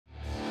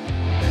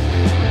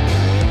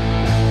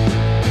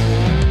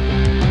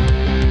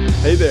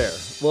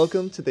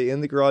Welcome to the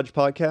In the Garage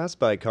podcast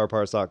by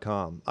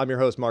CarParts.com. I'm your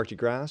host, Mark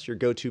DeGrasse, your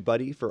go-to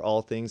buddy for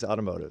all things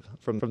automotive.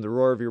 From the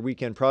roar of your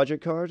weekend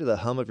project car to the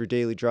hum of your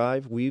daily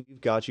drive, we've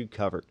got you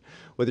covered.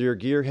 Whether you're a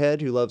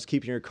gearhead who loves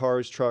keeping your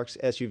cars, trucks,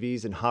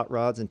 SUVs, and hot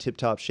rods in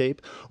tip-top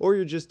shape, or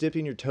you're just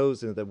dipping your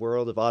toes into the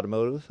world of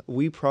automotive,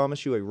 we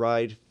promise you a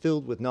ride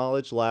filled with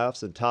knowledge,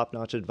 laughs, and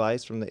top-notch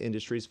advice from the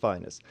industry's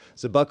finest.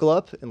 So buckle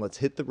up and let's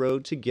hit the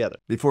road together.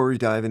 Before we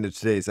dive into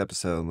today's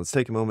episode, let's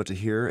take a moment to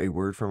hear a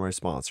word from our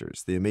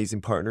sponsors, the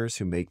amazing partners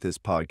who make this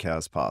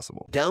podcast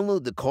possible.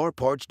 Download the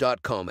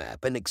CarParts.com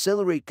app and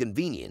accelerate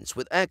convenience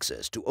with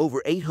access to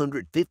over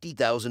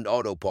 850,000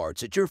 auto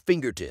parts at your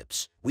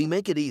fingertips. We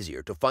make it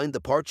easier to find the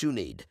parts you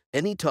need,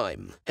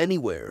 anytime,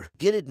 anywhere.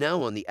 Get it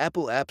now on the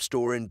Apple App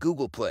Store and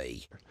Google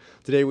Play.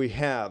 Today we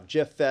have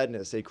Jeff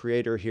Fadness, a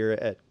creator here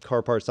at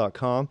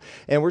CarParts.com,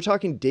 and we're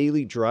talking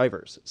daily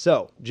drivers.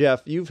 So,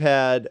 Jeff, you've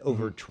had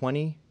over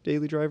 20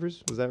 daily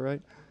drivers, was that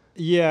right?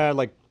 Yeah,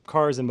 like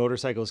cars and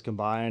motorcycles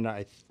combined,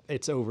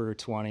 it's over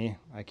 20.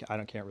 I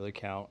can't really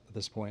count at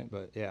this point,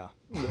 but yeah.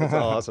 That's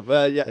awesome.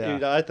 Yeah.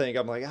 Dude, I think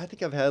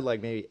I've had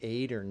like maybe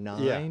 8 or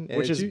 9. Yeah,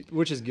 which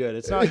is good.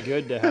 It's not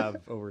good to have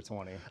over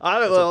 20.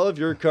 If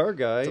you're a car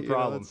guy, it's a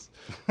problem.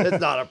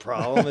 It's not a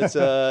problem. It's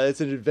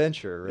an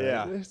adventure,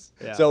 right?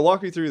 Yeah. So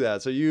walk me through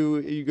that. So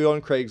you go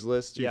on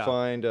Craigslist, you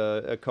find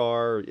a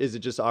car. Is it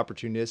just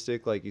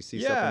opportunistic? Like you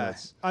see something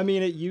that's... I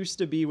mean, it used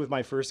to be with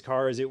my first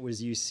cars, it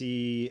was you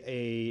see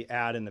a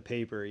ad in the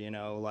paper,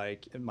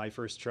 like my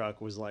first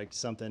truck was like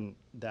something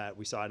that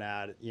we saw an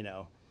ad,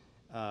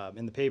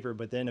 in the paper.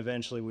 But then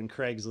eventually when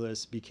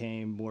Craigslist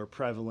became more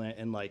prevalent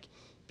and like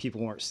people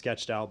weren't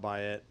sketched out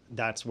by it,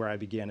 that's where I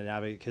began to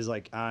navigate. Because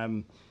like I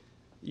don't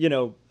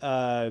know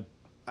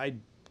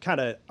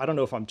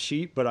if I'm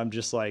cheap, but I'm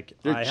just like,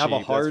 I have a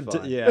hard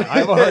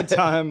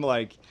time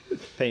like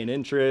paying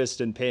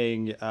interest and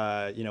paying,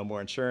 more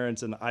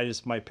insurance. And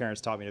my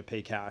parents taught me to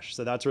pay cash.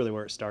 So that's really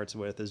where it starts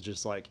with, is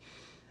just like,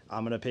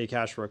 I'm going to pay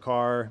cash for a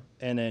car.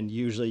 And then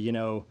usually,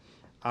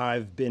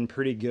 I've been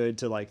pretty good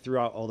to like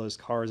throughout all those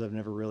cars, I've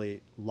never really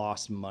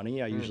lost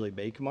money. I usually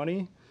make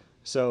money.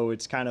 So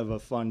it's kind of a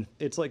fun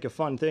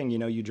thing.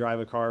 You drive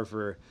a car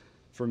for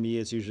me,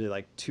 it's usually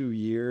like 2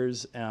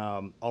 years.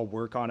 I'll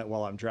work on it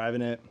while I'm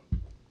driving it.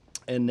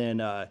 And then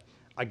I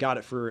got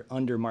it for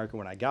under market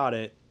when I got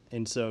it.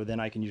 And so then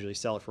I can usually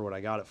sell it for what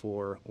I got it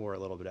for or a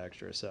little bit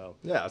extra. So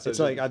yeah, so it's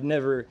like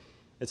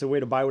it's a way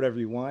to buy whatever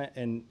you want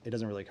and it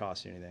doesn't really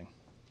cost you anything.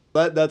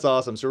 That's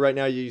awesome. So right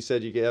now you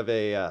said you have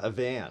a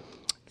van.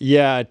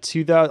 Yeah, I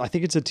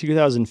think it's a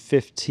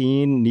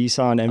 2015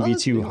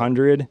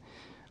 Nissan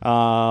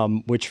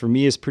NV200, which for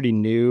me is pretty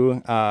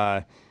new,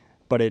 but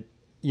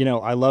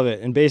I love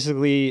it. And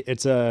basically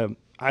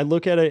I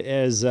look at it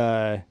as,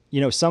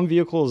 some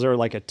vehicles are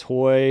like a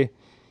toy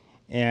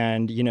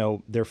and,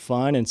 they're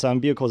fun. And some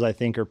vehicles I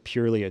think are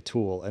purely a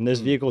tool. And this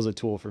vehicle is a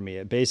tool for me.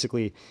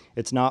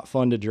 It's not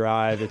fun to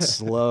drive. It's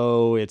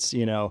slow. It's,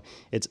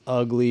 it's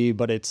ugly,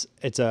 but it's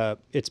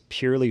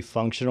purely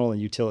functional and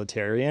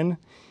utilitarian.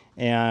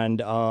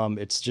 And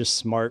it's just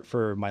smart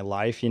for my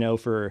life,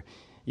 for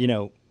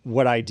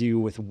what I do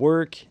with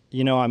work.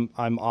 I'm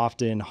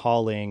often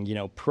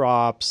hauling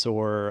props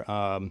or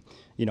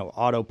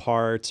auto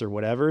parts or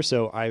whatever.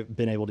 So I've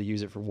been able to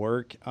use it for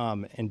work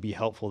and be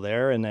helpful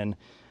there. And then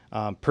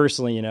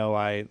personally,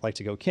 I like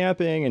to go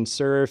camping and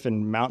surf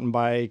and mountain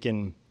bike,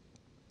 and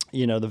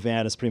the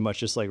van is pretty much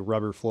just like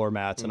rubber floor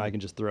mats, and I can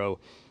just throw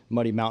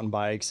muddy mountain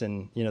bikes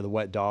and the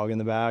wet dog in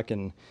the back,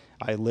 and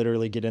I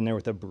literally get in there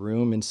with a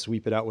broom and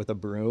sweep it out with a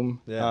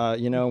broom,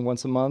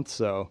 once a month.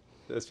 So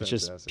it's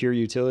just pure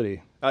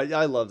utility.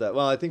 I love that.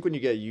 Well, I think when you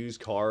get a used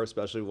car,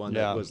 especially one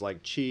that was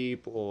like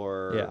cheap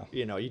or,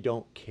 you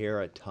don't care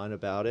a ton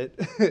about it,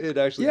 it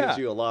actually gives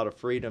you a lot of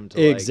freedom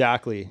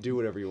to do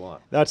whatever you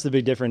want. That's the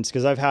big difference.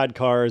 Because I've had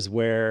cars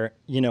where,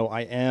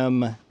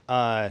 I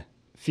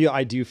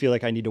do feel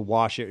like I need to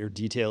wash it or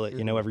detail it,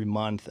 every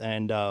month.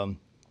 And,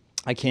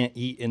 I can't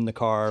eat in the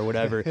car or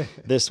whatever.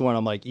 This one,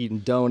 I'm like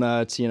eating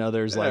donuts,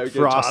 there's like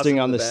frosting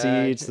on the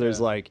seats.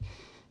 There's like,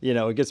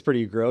 it gets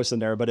pretty gross in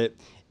there, but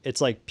it's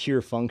like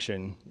pure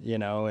function,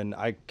 and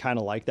I kind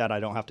of like that. I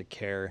don't have to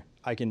care.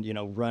 I can,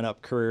 run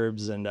up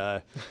curbs and,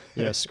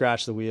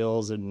 scratch the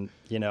wheels and,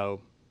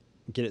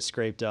 get it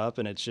scraped up.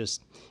 And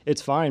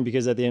it's fine,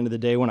 because at the end of the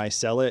day, when I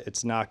sell it,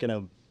 it's not going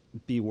to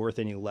be worth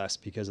any less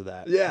because of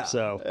that. Yeah.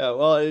 So,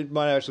 well, it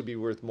might actually be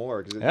worth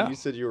more, because you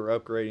said you were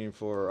upgrading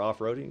for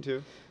off-roading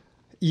too.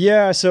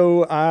 Yeah, so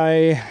when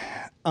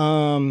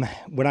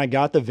I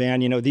got the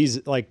van, these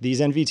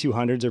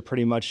NV200s are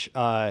pretty much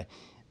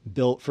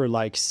built for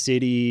like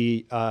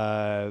city,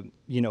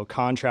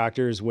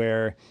 contractors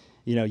where,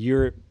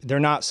 they're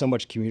not so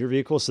much commuter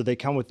vehicles. So they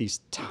come with these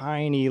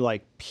tiny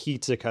like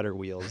pizza cutter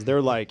wheels.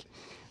 They're like,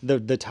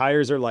 the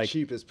tires are like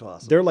cheap as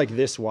possible. They're like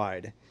this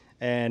wide.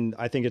 And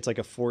I think it's like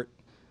a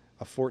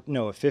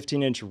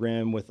 15-inch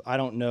rim with, I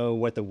don't know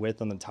what the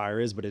width on the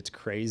tire is, but it's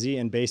crazy.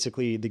 And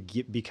basically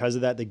because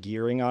of that, the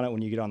gearing on it,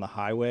 when you get on the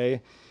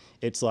highway,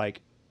 it's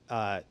like,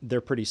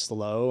 they're pretty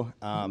slow,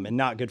 and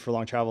not good for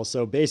long travel.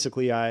 So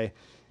basically I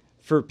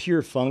for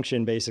pure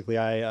function, basically,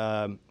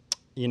 I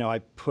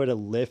put a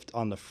lift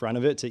on the front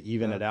of it to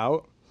even it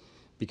out,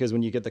 because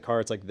when you get the car,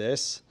 it's like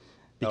this,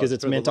 because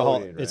it's meant to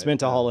haul, it's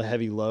meant to haul a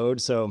heavy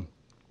load. So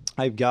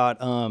I've got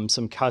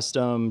some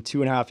custom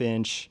 2.5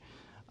 inch,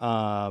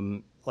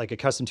 like a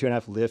custom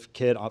 2.5 lift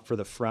kit for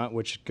the front,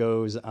 which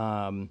goes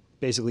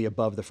basically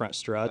above the front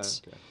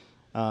struts.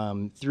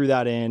 Threw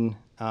that in,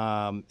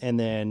 and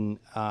then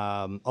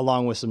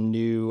along with some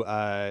new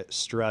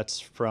struts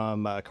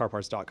from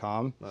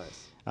CarParts.com.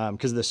 Nice.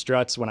 Because the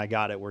struts, when I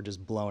got it, were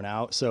just blown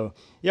out. So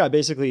yeah,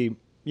 basically,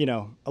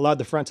 allowed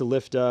the front to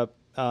lift up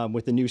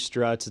with the new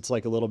struts. It's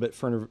like a little bit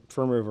firmer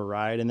of a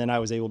ride. And then I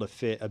was able to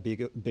fit a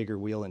bigger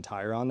wheel and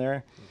tire on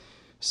there.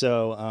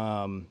 So,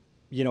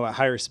 at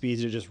higher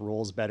speeds, it just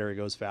rolls better. It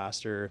goes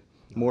faster,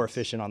 more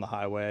efficient on the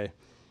highway,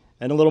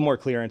 and a little more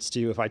clearance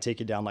too. If I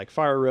take it down like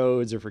fire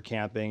roads or for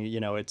camping,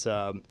 it's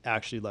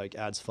actually like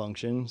adds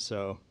function.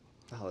 So.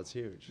 Oh, that's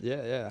huge.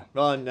 Yeah.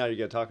 Well, and now you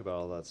got to talk about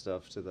all that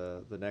stuff to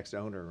the next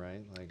owner,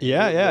 right? Like,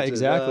 yeah,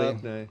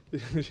 exactly.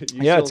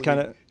 Yeah,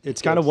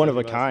 it's kind of one of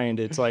a kind.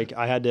 It's like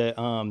I had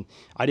to,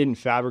 I didn't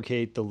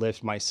fabricate the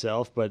lift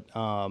myself, but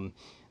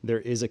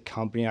there is a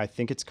company, I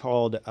think it's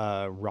called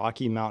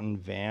Rocky Mountain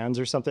Vans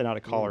or something, out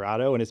of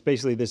Colorado, and it's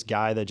basically this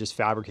guy that just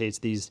fabricates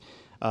these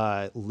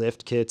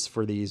lift kits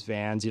for these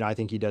vans. I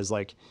think he does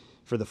like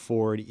for the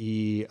Ford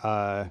E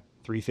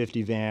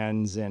 350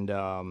 vans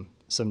and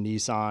some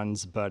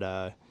Nissans, but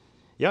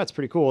yeah, it's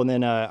pretty cool. And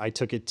then I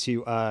took it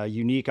to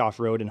Unique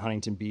Off-Road in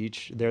Huntington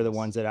Beach. They're the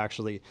ones that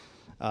actually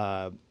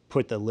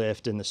put the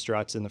lift and the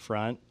struts in the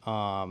front,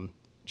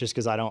 just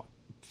because I don't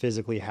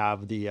physically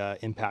have the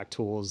impact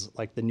tools,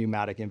 like the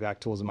pneumatic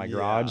impact tools in my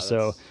garage.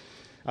 So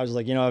I was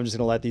like, I'm just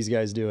gonna let these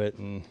guys do it.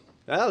 And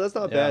that's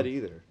not bad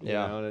either.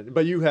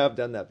 But you have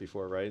done that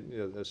before, right?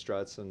 The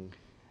struts and.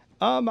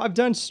 I've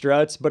done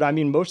struts, but I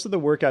mean, most of the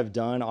work I've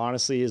done,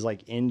 honestly, is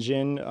like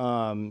engine.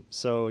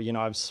 So,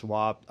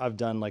 I've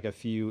done like a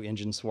few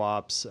engine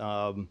swaps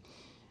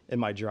in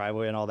my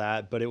driveway and all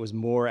that, but it was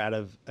more out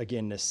of,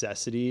 again,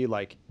 necessity.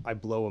 Like I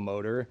blow a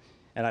motor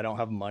and I don't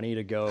have money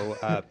to go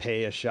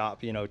pay a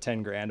shop,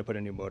 $10,000 to put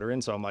a new motor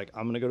in. So I'm like,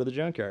 I'm going to go to the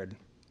junkyard,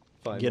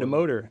 get a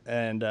motor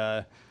and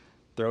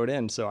throw it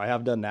in. So I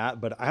have done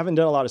that, but I haven't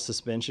done a lot of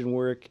suspension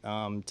work,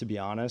 to be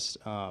honest.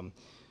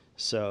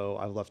 So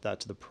I've left that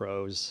to the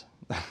pros.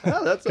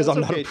 Because I'm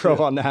not a pro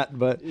on that,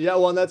 but yeah,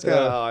 well, and that's kind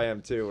of how I am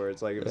too. Where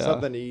it's like if it's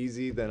something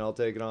easy, then I'll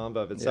take it on.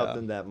 But if it's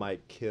something that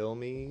might kill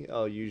me,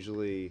 I'll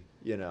usually,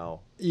 check it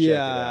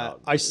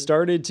out. I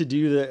started to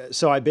do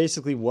so I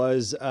basically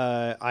was,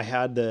 I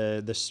had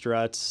the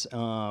struts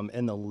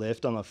and the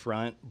lift on the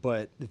front,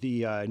 but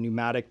the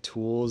pneumatic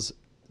tools,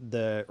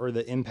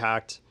 the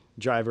impact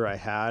driver I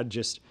had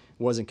just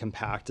wasn't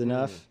compact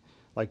enough.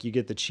 Like you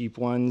get the cheap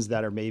ones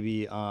that are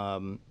maybe,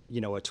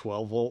 a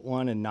 12 volt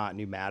one and not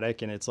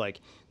pneumatic. And it's like,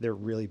 they're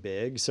really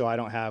big. So I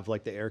don't have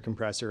like the air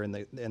compressor and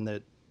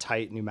the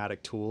tight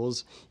pneumatic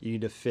tools. You need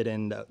to fit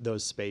in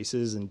those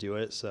spaces and do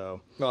it.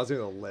 So I was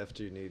thinking a lift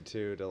you need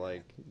to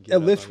like get a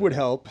lift would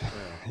help.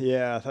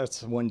 Yeah,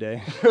 that's one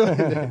day.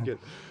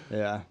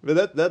 Yeah.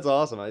 But that's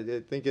awesome. I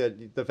think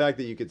the fact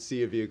that you could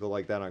see a vehicle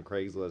like that on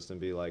Craigslist and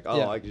be like,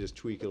 I could just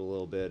tweak it a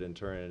little bit and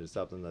turn it into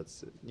something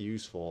that's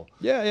useful.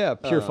 Yeah,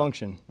 pure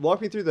function.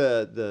 Walk me through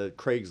the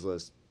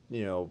Craigslist,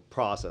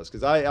 process.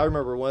 Because I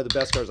remember one of the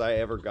best cars I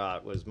ever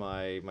got was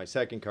my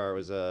second car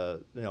was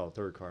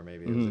third car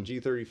maybe. It was a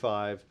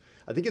G35.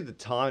 I think at the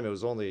time it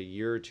was only a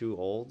year or two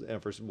old,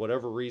 and for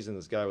whatever reason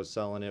this guy was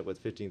selling it with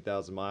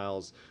 15,000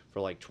 miles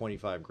for like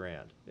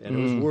 $25,000, and it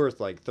was worth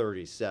like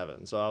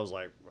 37. So I was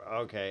like,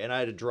 okay, and I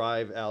had to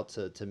drive out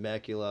to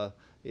Temecula.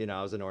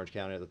 I was in Orange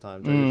County at the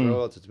time.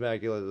 Drove out to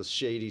Temecula, this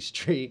shady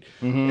street,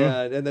 and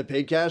then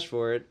paid cash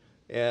for it,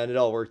 and it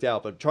all worked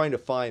out. But trying to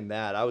find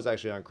that, I was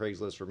actually on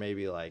Craigslist for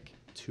maybe like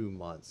 2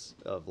 months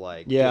of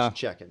like just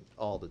checking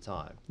all the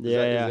time. Is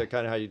that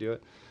kind of how you do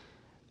it?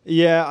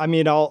 Yeah, I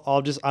mean, I'm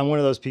one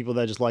of those people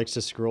that just likes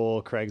to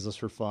scroll Craigslist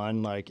for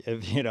fun. Like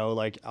if,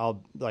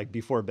 I'll like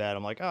before bed,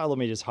 I'm like, let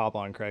me just hop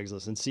on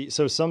Craigslist and see.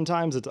 So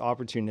sometimes it's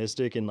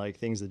opportunistic and like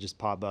things that just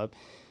pop up,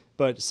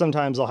 but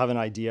sometimes I'll have an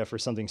idea for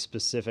something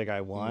specific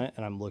I want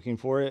and I'm looking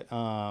for it.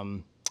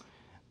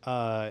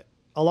 A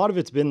lot of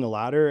it's been the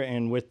latter,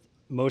 and with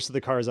most of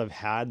the cars I've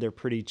had, they're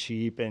pretty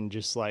cheap and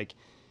just like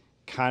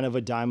kind of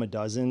a dime a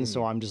dozen.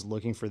 So I'm just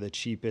looking for the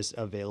cheapest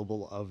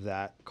available of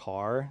that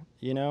car,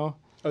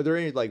 Are there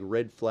any like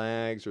red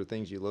flags or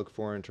things you look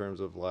for in terms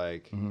of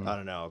like, I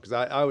don't know, because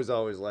I was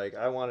always like,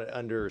 I want it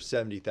under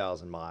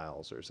 70,000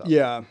 miles or something.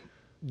 Yeah,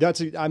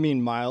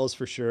 miles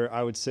for sure.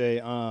 I would say,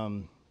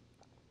 the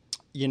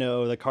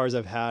cars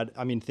I've had,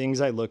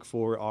 things I look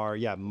for are,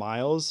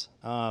 miles,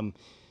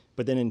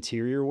 but then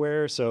interior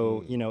wear.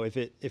 So, if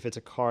it's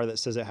a car that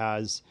says it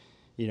has,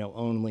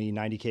 only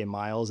 90K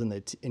miles and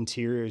the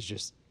interior is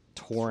just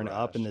torn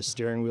up and the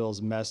steering wheel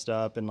is messed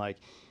up, and like,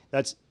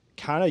 that's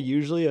kind of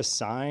usually a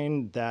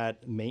sign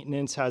that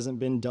maintenance hasn't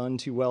been done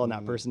too well and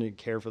that person didn't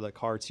care for the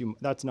car too.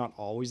 That's not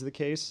always the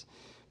case,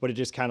 but it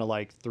just kind of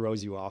like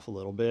throws you off a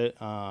little bit.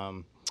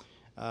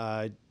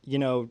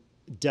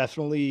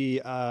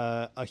 Definitely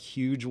a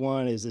huge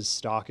one is as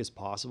stock as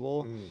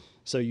possible.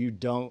 So you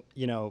don't,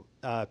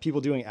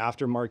 people doing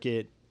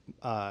aftermarket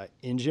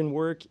engine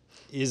work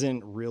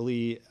isn't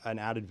really an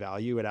added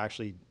value. It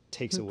actually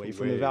takes away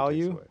from the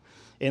value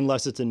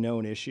unless it's a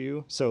known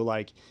issue. So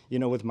like,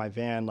 with my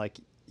van, like,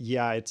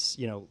 yeah, it's,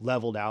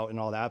 leveled out and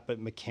all that, but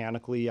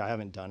mechanically I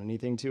haven't done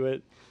anything to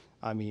it.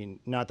 I mean,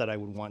 not that I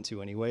would want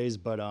to anyways,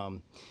 but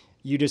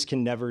you just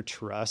can never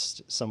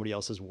trust somebody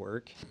else's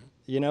work,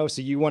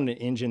 so you want an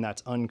engine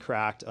that's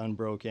uncracked,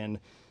 unbroken,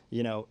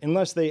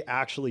 unless they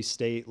actually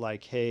state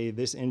like, hey,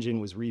 this engine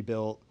was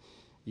rebuilt,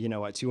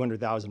 at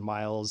 200,000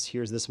 miles.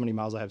 Here's this many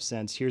miles I have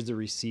since. Here's the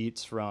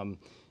receipts from,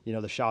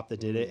 the shop that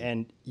did it.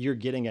 And you're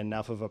getting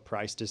enough of a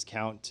price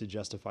discount to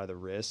justify the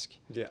risk.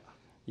 Yeah.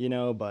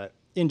 But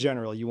in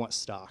general, you want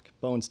stock,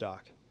 bone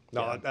stock.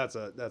 No, yeah. That's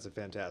a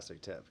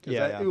fantastic tip.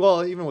 Yeah.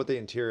 Well, even with the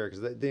interior,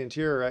 because the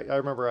interior, I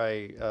remember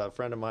a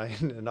friend of mine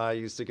and I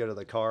used to go to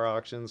the car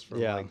auctions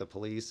from like the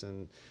police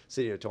and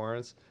City of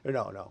Torrance. Or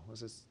no, it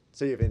was this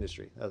City of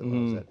Industry. That's what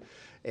I said.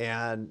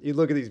 And you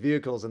look at these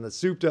vehicles and the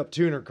souped up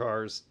tuner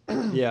cars,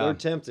 they're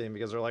tempting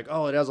because they're like,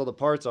 oh, it has all the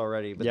parts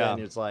already. But then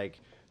it's like,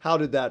 how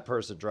did that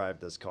person drive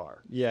this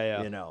car?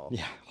 Yeah.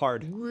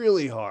 Hard.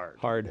 Really hard.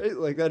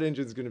 Like that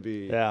engine's going to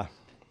be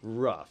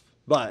rough.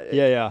 But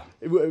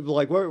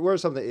like, what are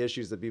some of the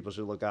issues that people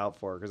should look out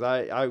for? Because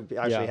I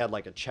actually had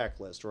like a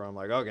checklist where I'm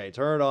like, okay,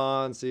 turn it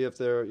on, see if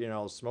there,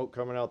 smoke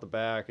coming out the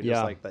back, and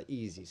just like the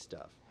easy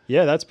stuff.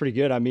 Yeah, that's pretty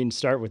good. I mean,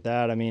 start with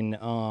that. I mean,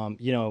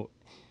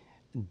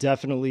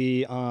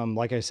 definitely,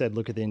 like I said,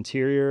 look at the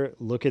interior,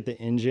 look at the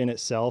engine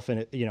itself,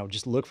 and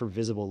just look for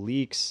visible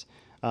leaks.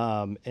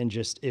 And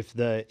just if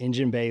the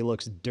engine bay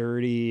looks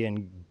dirty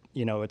and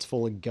it's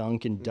full of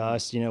gunk and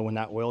dust, when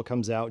that oil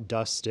comes out,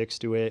 dust sticks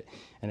to it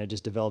and it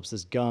just develops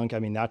this gunk. I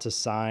mean, that's a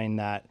sign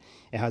that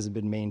it hasn't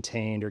been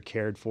maintained or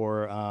cared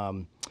for.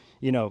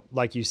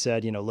 Like you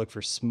said, look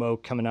for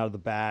smoke coming out of the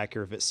back,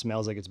 or if it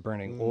smells like it's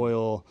burning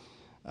oil,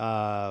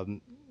 obviously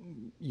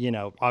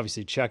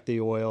check the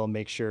oil,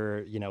 make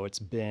sure, it's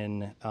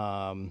been,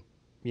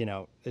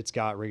 it's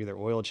got regular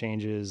oil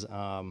changes.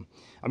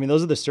 I mean,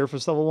 those are the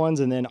surface level ones.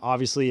 And then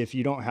obviously if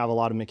you don't have a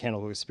lot of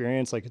mechanical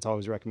experience, like it's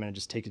always recommended,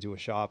 just take it to a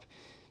shop,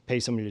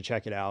 pay somebody to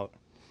check it out,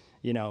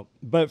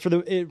 but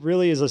it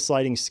really is a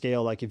sliding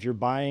scale. Like if you're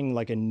buying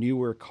like a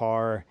newer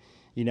car,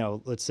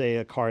 let's say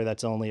a car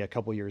that's only a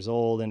couple years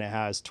old and it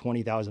has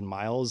 20,000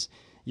 miles,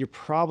 you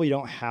probably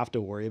don't have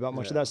to worry about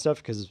much of that stuff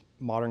because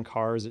modern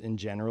cars in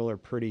general are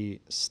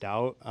pretty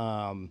stout.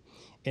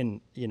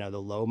 In the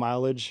low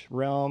mileage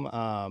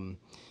realm,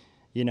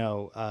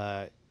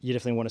 you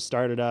definitely want to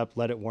start it up,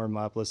 let it warm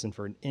up, listen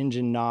for an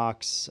engine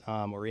knocks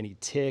or any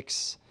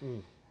ticks.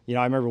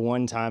 I remember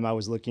one time I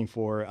was looking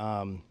for,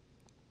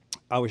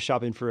 I was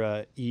shopping for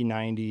a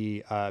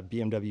E90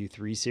 BMW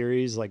 3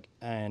 Series,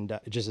 and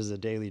just as a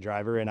daily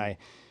driver, and I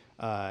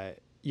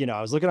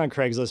was looking on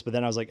Craigslist, but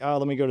then I was like, oh,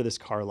 let me go to this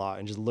car lot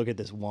and just look at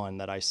this one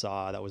that I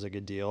saw that was a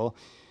good deal.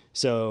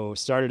 So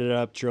started it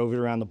up, drove it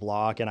around the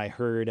block, and I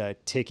heard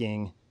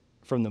ticking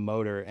from the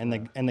motor. And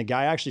the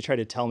guy actually tried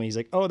to tell me, he's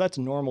like, oh, that's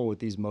normal with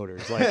these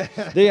motors.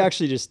 Like they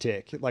actually just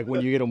tick, like when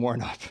you get them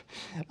worn up.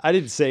 I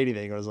didn't say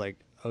anything. I was like,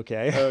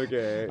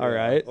 okay. All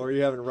right. Or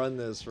you haven't run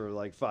this for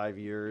like 5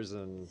 years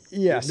and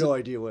you have no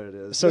idea what it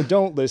is. So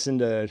don't listen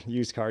to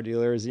used car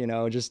dealers,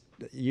 just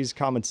use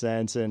common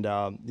sense, and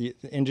the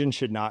engine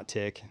should not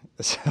tick.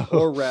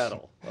 Or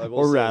rattle.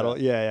 Or rattle.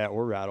 Yeah,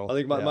 or rattle. I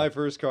think my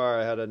first car,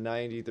 I had a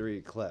 93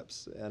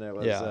 Eclipse, and it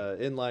was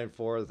inline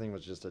four. The thing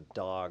was just a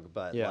dog,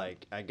 but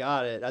like I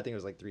got it. I think it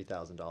was like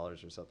 $3,000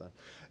 or something.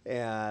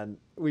 And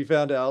we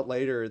found out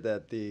later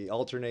that the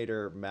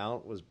alternator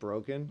mount was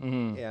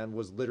broken and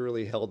was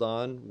literally held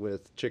on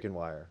with chicken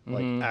wire,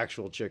 like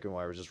actual chicken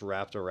wire was just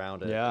wrapped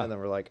around it. Yeah. And then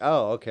we're like,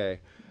 oh, okay.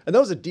 And that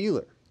was a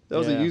dealer. That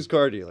was a used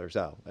car dealer.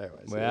 So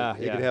anyways,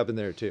 it could happen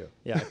there too.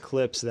 Yeah,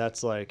 Eclipse,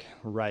 that's like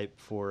ripe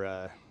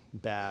for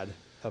bad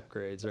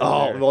upgrades.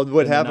 Right well,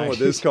 what happened with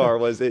this car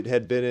was it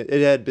had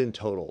been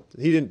totaled.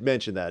 He didn't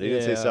mention that. He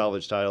didn't say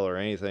salvage title or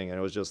anything, and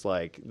it was just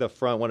like the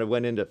front when it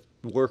went into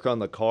work on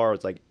the car,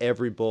 it's like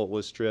every bolt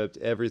was stripped,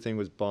 everything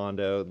was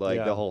bondoed,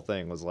 like the whole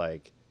thing was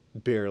like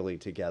barely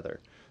together.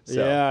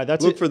 So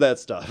look for that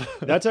stuff.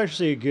 That's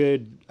actually a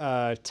good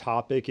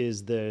topic,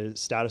 is the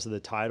status of the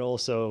title.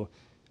 So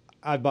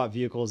I've bought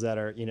vehicles that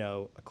are,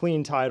 a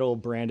clean title,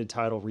 branded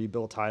title,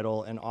 rebuilt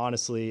title, and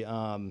honestly,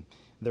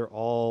 they're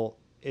all,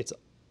 it's,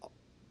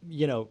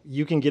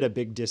 you can get a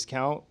big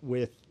discount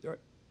with,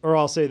 or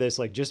I'll say this,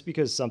 like just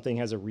because something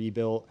has a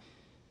rebuilt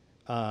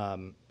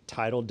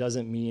title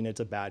doesn't mean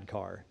it's a bad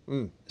car.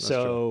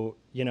 So,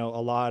 true.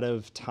 A lot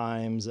of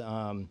times,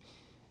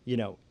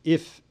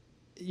 if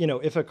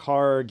a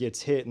car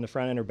gets hit in the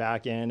front end or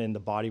back end and the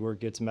bodywork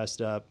gets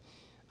messed up,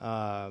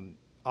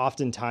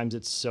 oftentimes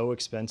it's so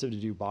expensive to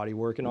do body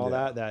work and all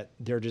that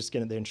they're just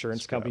the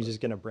insurance company's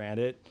just gonna brand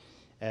it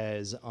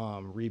as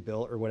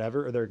rebuilt or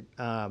whatever, or they're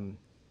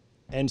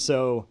and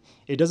so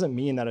it doesn't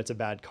mean that it's a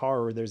bad car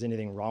or there's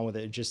anything wrong with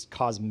it. It just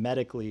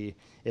cosmetically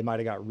it might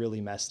have got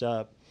really messed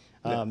up.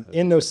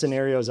 In those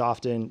scenarios,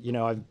 often,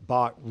 I've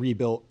bought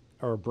rebuilt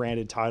or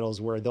branded titles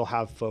where they'll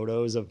have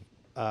photos of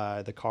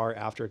the car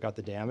after it got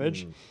the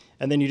damage.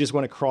 And then you just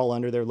want to crawl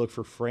under there, look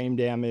for frame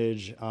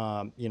damage,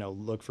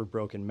 look for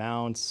broken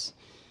mounts,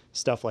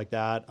 stuff like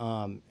that.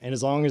 And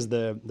as long as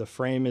the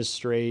frame is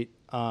straight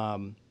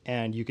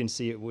and you can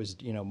see it was,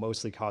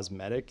 mostly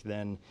cosmetic,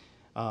 then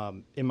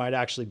it might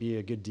actually be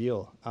a good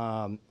deal.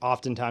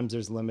 Oftentimes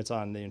there's limits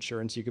on the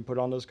insurance you could put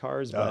on those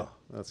cars, but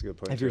that's a good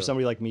point. If you're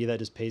somebody like me that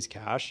just pays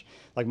cash,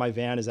 like my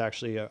van is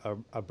actually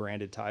a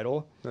branded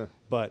title,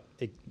 but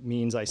it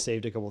means I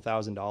saved a couple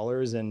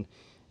 $1,000s, and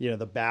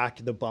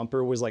the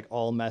bumper was like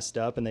all messed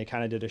up, and they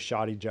kind of did a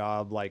shoddy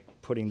job like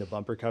putting the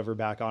bumper cover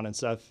back on and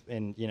stuff,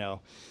 and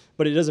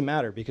but it doesn't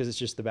matter because it's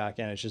just the back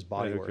end, it's just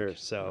body work.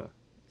 So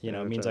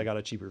it means I got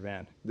a cheaper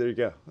van. There you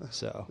go.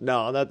 So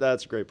no,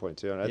 that's a great point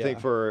too. And I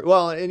think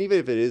and even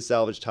if it is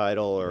salvage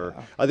title, or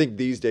I think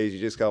these days you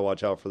just gotta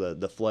watch out for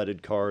the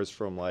flooded cars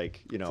from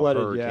flooded,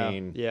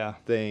 hurricane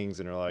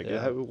things, and they're like,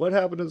 what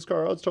happened to this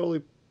car? Oh, it's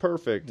totally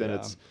perfect, and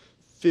it's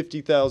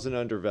 50,000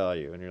 under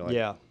value, and you're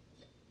like,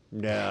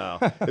 no.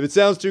 If it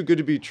sounds too good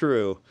to be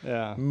true,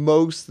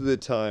 most of the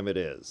time it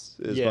is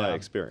my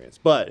experience.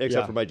 But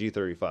except for my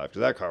G35, because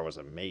that car was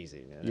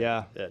amazing. And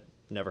it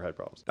never had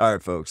problems. All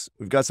right, folks,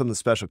 we've got something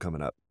special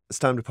coming up. It's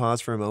time to pause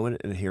for a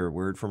moment and hear a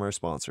word from our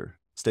sponsor.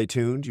 Stay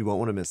tuned. You won't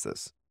want to miss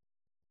this.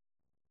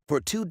 For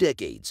 2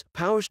 decades,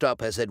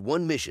 PowerStop has had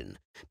one mission: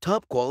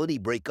 top quality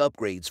brake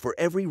upgrades for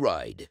every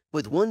ride.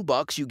 With one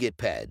box, you get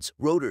pads,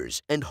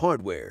 rotors, and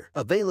hardware,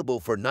 available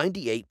for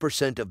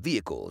 98% of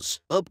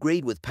vehicles.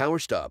 Upgrade with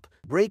PowerStop.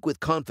 Brake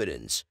with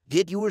confidence.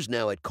 Get yours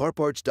now at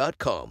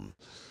CarParts.com.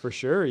 For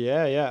sure,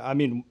 yeah. I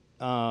mean,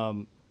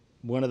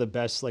 one of the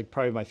best,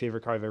 probably my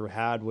favorite car I've ever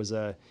had was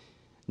a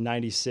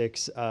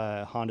 96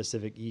 Honda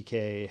Civic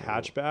EK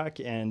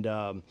hatchback,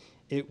 and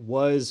it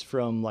was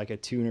from a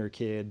tuner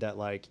kid that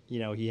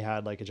he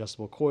had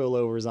adjustable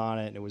coilovers on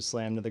it, and it was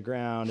slammed to the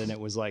ground, and it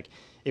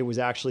was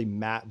actually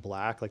matte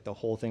black, the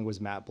whole thing was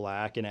matte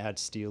black, and it had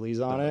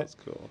steelies on it. That's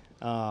cool.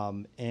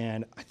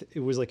 And it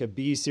was a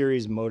B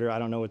series motor. I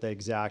don't know what the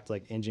exact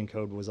engine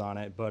code was on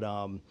it, but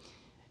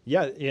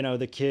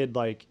the kid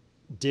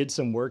did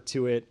some work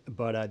to it,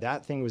 but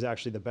that thing was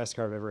actually the best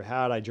car I've ever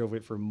had. I drove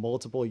it for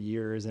multiple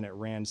years, and it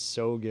ran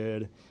so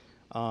good.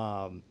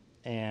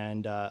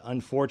 And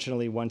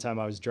unfortunately, one time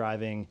I was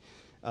driving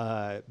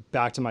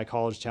back to my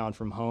college town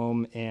from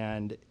home,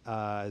 and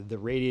the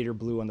radiator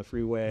blew on the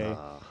freeway,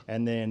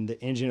 and then the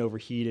engine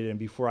overheated, and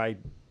before I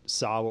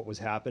saw what was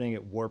happening,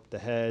 it warped the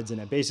heads, and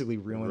it basically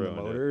ruined the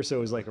motor. So it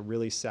was a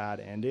really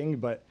sad ending.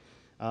 But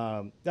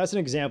that's an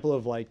example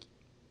of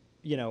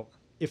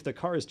if the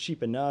car is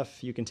cheap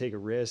enough, you can take a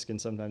risk,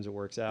 and sometimes it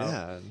works out.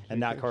 Yeah,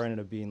 and that car ended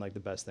up being the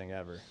best thing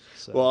ever.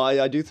 So. Well,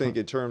 I do think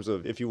in terms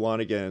of if you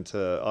want to get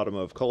into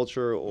automotive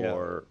culture,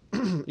 or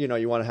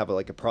you want to have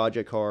a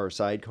project car or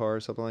sidecar or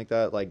something like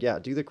that,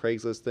 do the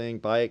Craigslist thing,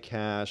 buy it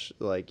cash.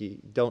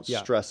 You don't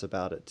stress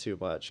about it too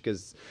much,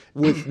 because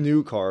with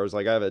new cars,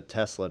 I have a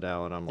Tesla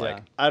now, and I'm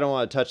I don't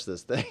want to touch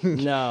this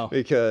thing. No,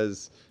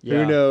 because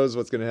who knows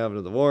what's going to happen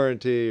to the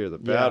warranty or the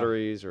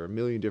batteries or a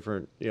million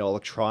different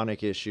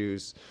electronic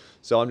issues.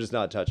 So I'm just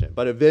not touching it.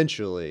 But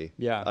eventually,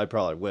 I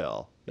probably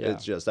will. Yeah.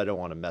 It's just I don't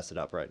want to mess it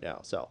up right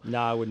now. So no,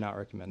 I would not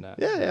recommend that.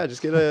 Yeah.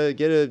 Just get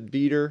a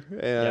beater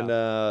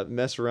and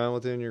mess around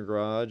with it in your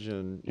garage,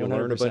 and you'll 100%.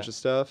 Learn a bunch of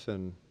stuff,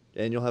 and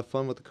you'll have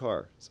fun with the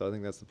car. So I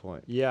think that's the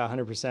point. Yeah,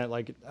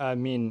 100%. I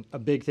mean, a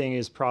big thing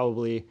is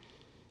probably,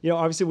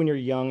 obviously when you're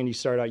young and you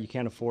start out, you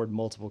can't afford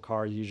multiple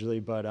cars usually,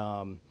 but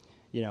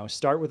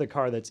start with a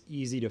car that's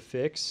easy to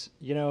fix.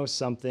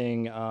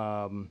 Something.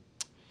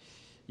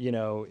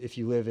 If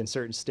you live in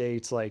certain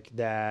states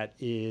that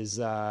is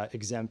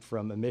exempt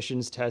from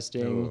emissions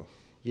testing,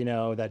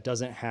 that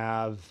doesn't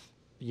have,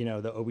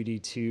 the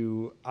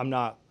OBD2. I'm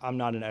not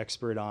an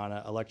expert on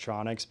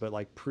electronics, but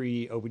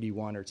pre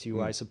OBD1 or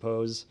 2, I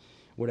suppose,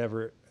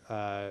 whatever,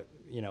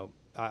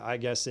 I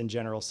guess in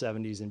general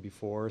 70s and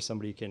before.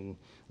 Somebody can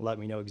let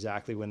me know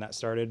exactly when that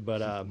started,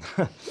 but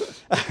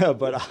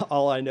but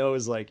all I know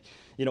is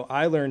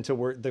I learned to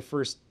work. The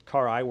first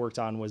car I worked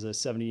on was a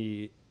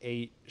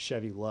 78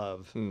 Chevy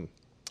Love,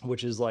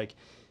 which is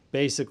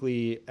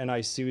basically an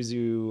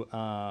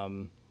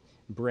Isuzu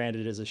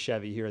branded as a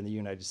Chevy here in the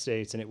United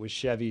States, and it was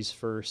Chevy's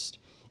first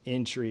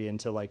entry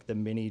into the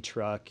mini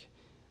truck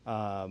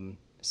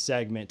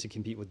segment to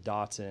compete with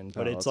Datsun.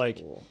 But it's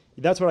cool.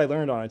 That's what I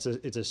learned on it.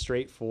 It's a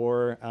straight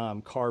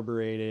 4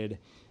 carbureted.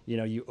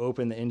 You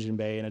open the engine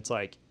bay, and it's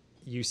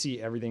you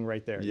see everything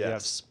right there. Yes. You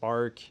have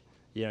spark,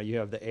 you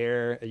have the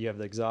air, you have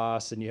the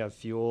exhaust, and you have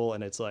fuel,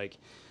 and it's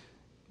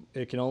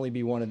it can only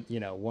be one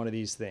of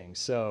these things.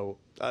 So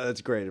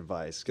that's great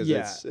advice, because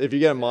if you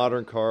get a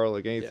modern car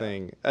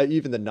anything,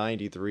 even the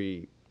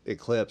 93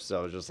 Eclipse,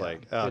 I was just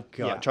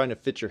trying to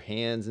fit your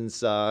hands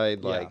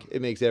inside,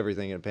 it makes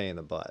everything a pain in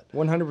the butt.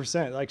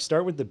 100%.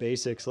 Start with the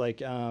basics.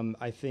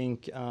 I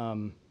think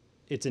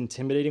it's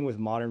intimidating with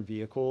modern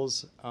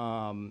vehicles,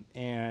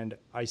 and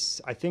I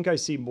think I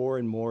see more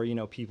and more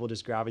people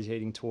just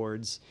gravitating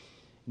towards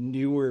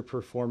newer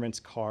performance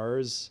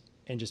cars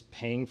and just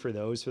paying for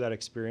those for that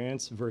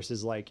experience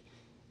versus like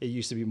it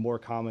used to be more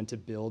common to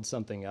build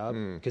something up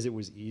because it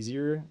was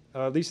easier.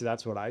 At least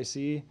that's what I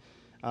see.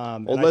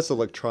 Well, less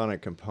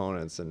electronic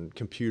components and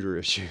computer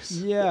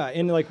issues. Yeah.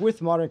 And like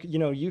with modern, you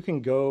know, you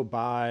can go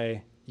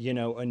buy, you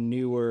know, a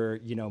newer,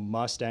 you know,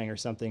 Mustang or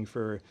something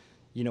for,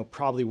 you know,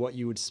 probably what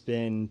you would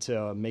spend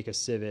to make a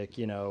Civic,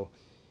 you know,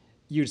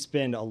 you'd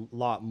spend a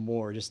lot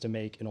more just to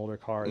make an older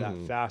car that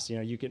fast, you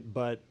know, you could,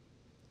 but,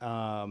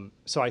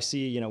 so I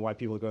see, you know, why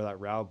people go that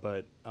route,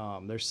 but,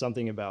 there's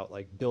something about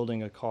like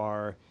building a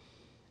car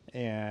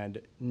and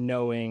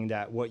knowing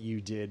that what you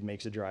did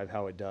makes it drive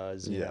how it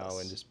does, you know,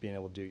 and just being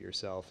able to do it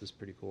yourself is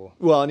pretty cool.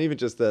 Well, and even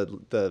just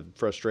the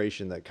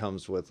frustration that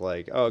comes with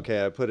like, oh,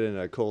 okay, I put in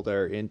a cold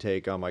air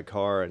intake on my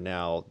car and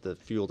now the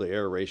fuel to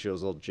air ratio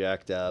is all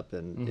jacked up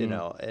and, you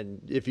know,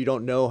 and if you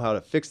don't know how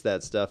to fix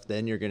that stuff,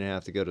 then you're going to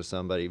have to go to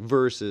somebody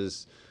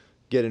versus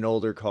get an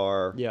older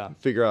car,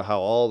 figure out how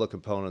all the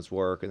components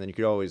work, and then you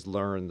could always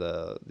learn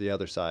the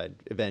other side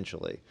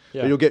eventually.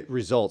 But you'll get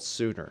results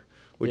sooner,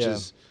 which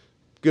is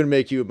going to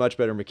make you a much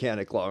better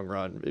mechanic long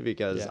run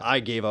because I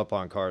gave up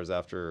on cars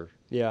after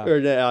or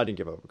I didn't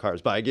give up on cars,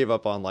 but I gave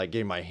up on like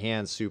getting my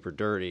hands super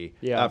dirty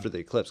after the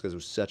Eclipse because it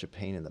was such a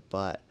pain in the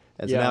butt.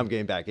 And so now I'm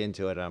getting back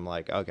into it and I'm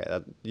like, okay,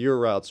 your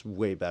route's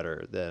way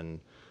better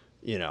than,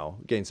 you know,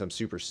 getting some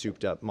super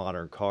souped up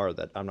modern car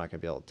that I'm not going to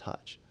be able to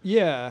touch.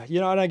 Yeah.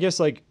 You know, and I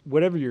guess like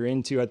whatever you're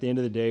into at the end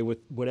of the day with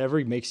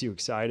whatever makes you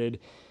excited,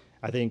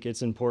 I think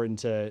it's important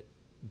to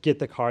get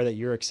the car that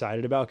you're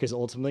excited about because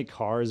ultimately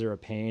cars are a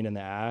pain in the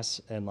ass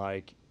and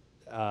like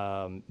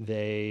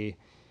they,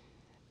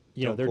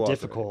 you know, they're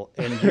difficult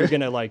and you're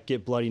going to like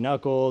get bloody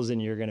knuckles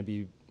and you're going to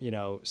be, you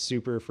know,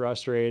 super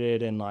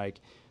frustrated. And like,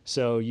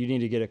 so you need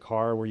to get a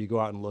car where you go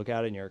out and look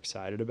at it and you're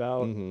excited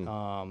about,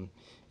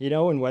 you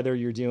know, and whether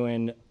you're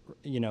doing,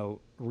 you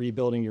know,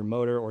 rebuilding your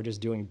motor or just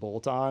doing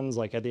bolt-ons,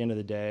 like at the end of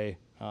the day,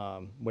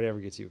 whatever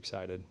gets you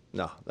excited.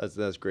 No,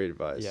 that's great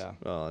advice. Yeah.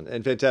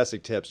 And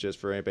fantastic tips just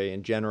for anybody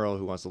in general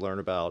who wants to learn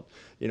about,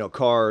 you know,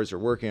 cars or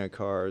working on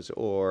cars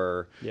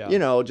or, you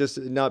know, just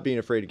not being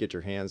afraid to get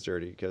your hands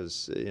dirty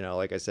because, you know,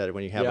 like I said,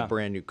 when you have a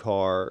brand new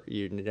car,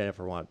 you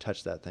never want to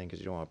touch that thing because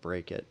you don't want to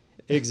break it.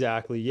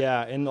 Exactly.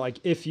 Yeah. And like,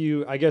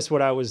 I guess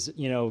what I was,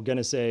 you know, going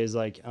to say is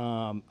like,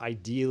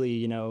 ideally,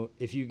 you know,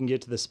 if you can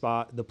get to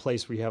the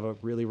place where you have a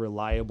really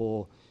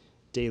reliable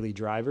daily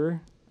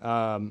driver,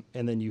 and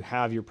then you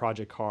have your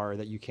project car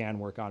that you can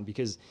work on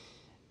because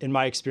in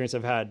my experience,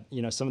 I've had,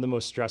 you know, some of the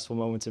most stressful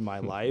moments in my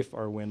life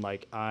are when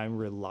like I'm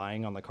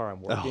relying on the car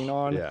I'm working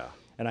on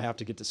and I have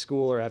to get to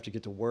school or I have to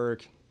get to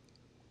work.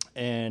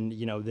 And,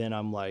 you know, then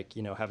I'm like,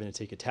 you know, having to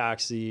take a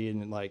taxi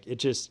and like, it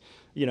just,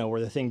 you know, where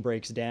the thing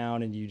breaks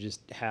down and you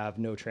just have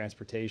no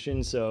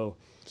transportation. So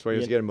that's why you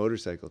have to get a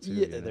motorcycle too.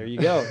 Yeah, you know? There you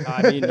go.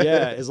 I mean,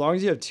 yeah, as long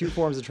as you have two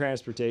forms of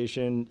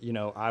transportation, you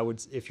know, I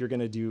would, if you're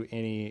going to do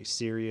any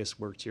serious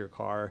work to your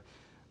car,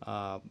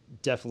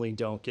 definitely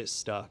don't get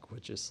stuck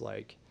with just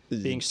like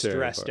being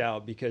stressed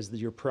out because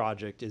your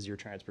project is your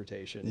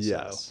transportation.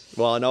 Yes.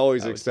 So well, and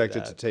always expect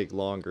it to take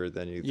longer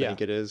than you think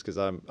it is because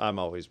I'm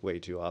always way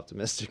too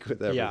optimistic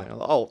with everything. Yeah.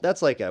 Oh,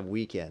 that's like a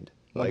weekend.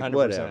 Like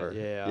whatever.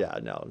 Yeah.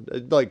 No,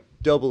 like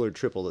double or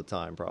triple the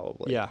time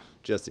probably. Yeah.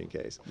 Just in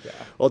case. Yeah.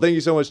 Well, thank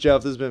you so much,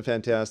 Jeff. This has been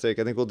fantastic.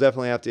 I think we'll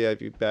definitely have to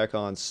have you back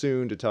on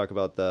soon to talk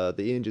about the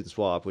engine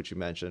swap, which you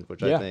mentioned,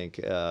 which I think,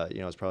 you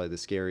know, is probably the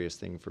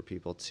scariest thing for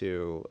people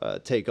to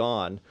take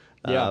on.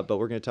 But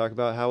we're going to talk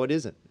about how it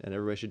isn't, and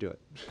everybody should do it.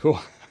 Cool.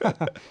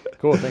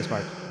 Cool. Thanks,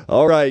 Mark.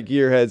 All right,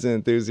 gearheads and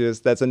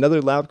enthusiasts. That's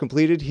another lap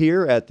completed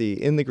here at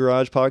the In the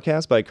Garage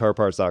podcast by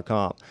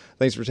CarParts.com.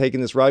 Thanks for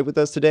taking this ride with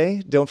us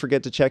today. Don't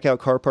forget to check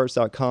out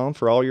CarParts.com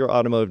for all your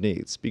automotive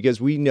needs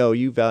because we know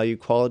you value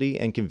quality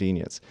and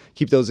convenience.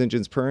 Keep those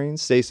engines purring,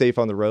 stay safe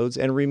on the roads,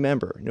 and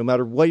remember, no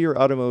matter what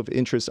your automotive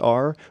interests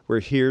are, we're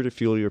here to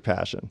fuel your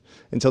passion.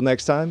 Until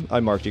next time,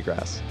 I'm Mark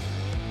DeGrasse.